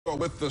Well,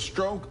 with the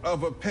stroke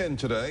of a pen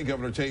today,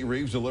 Governor Tate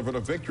Reeves delivered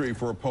a victory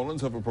for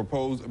opponents of a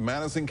proposed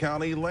Madison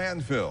County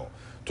landfill.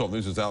 12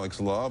 News'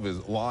 Alex Love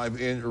is live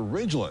in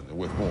Ridgeland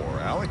with more.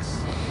 Alex?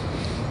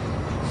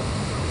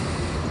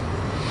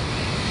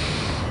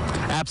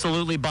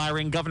 Absolutely,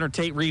 Byron. Governor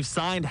Tate Reeves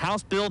signed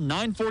House Bill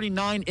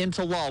 949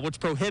 into law,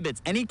 which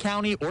prohibits any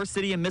county or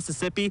city in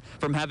Mississippi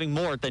from having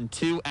more than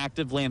 2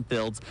 active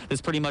landfills. This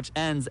pretty much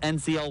ends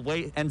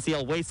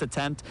NCL Waste's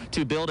attempt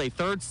to build a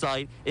third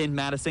site in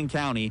Madison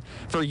County.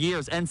 For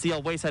years,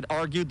 NCL Waste had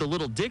argued the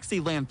Little Dixie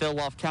landfill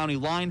off county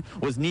line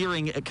was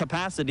nearing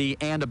capacity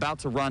and about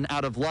to run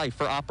out of life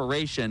for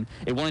operation.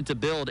 It wanted to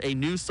build a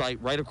new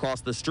site right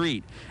across the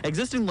street.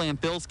 Existing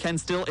landfills can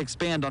still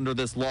expand under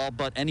this law,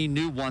 but any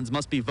new ones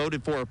must be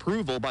voted for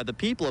approval by the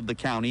people of the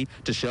county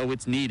to show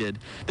it's needed.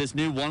 This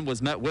new one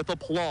was met with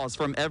applause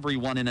from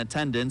everyone in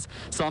attendance.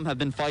 Some have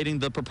been fighting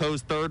the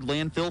proposed third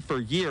landfill for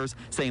years,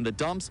 saying the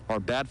dumps are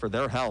bad for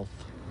their health.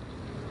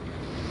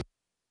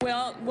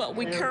 Well, what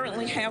we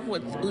currently have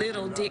with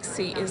Little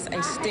Dixie is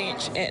a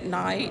stench at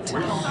night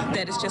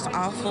that is just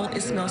awful.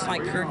 It smells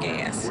like pure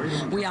gas.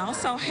 We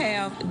also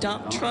have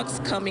dump trucks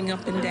coming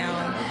up and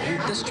down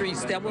the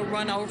streets that will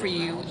run over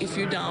you if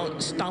you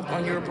don't stomp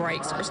on your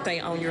brakes or stay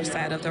on your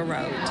side of the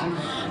road.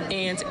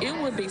 And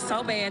it would be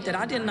so bad that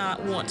I did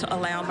not want to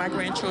allow my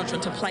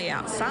grandchildren to play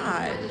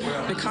outside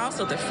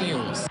because of the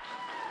fumes.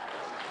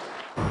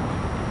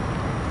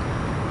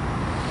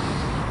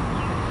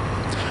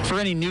 For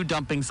any new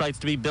dumping sites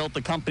to be built,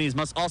 the companies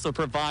must also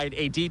provide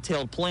a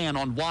detailed plan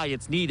on why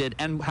it's needed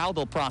and how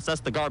they'll process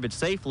the garbage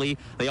safely.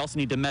 They also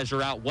need to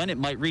measure out when it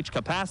might reach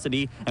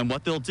capacity and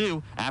what they'll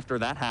do after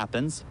that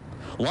happens.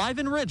 Live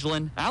in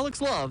Ridgeland,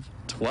 Alex Love,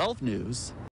 12 News.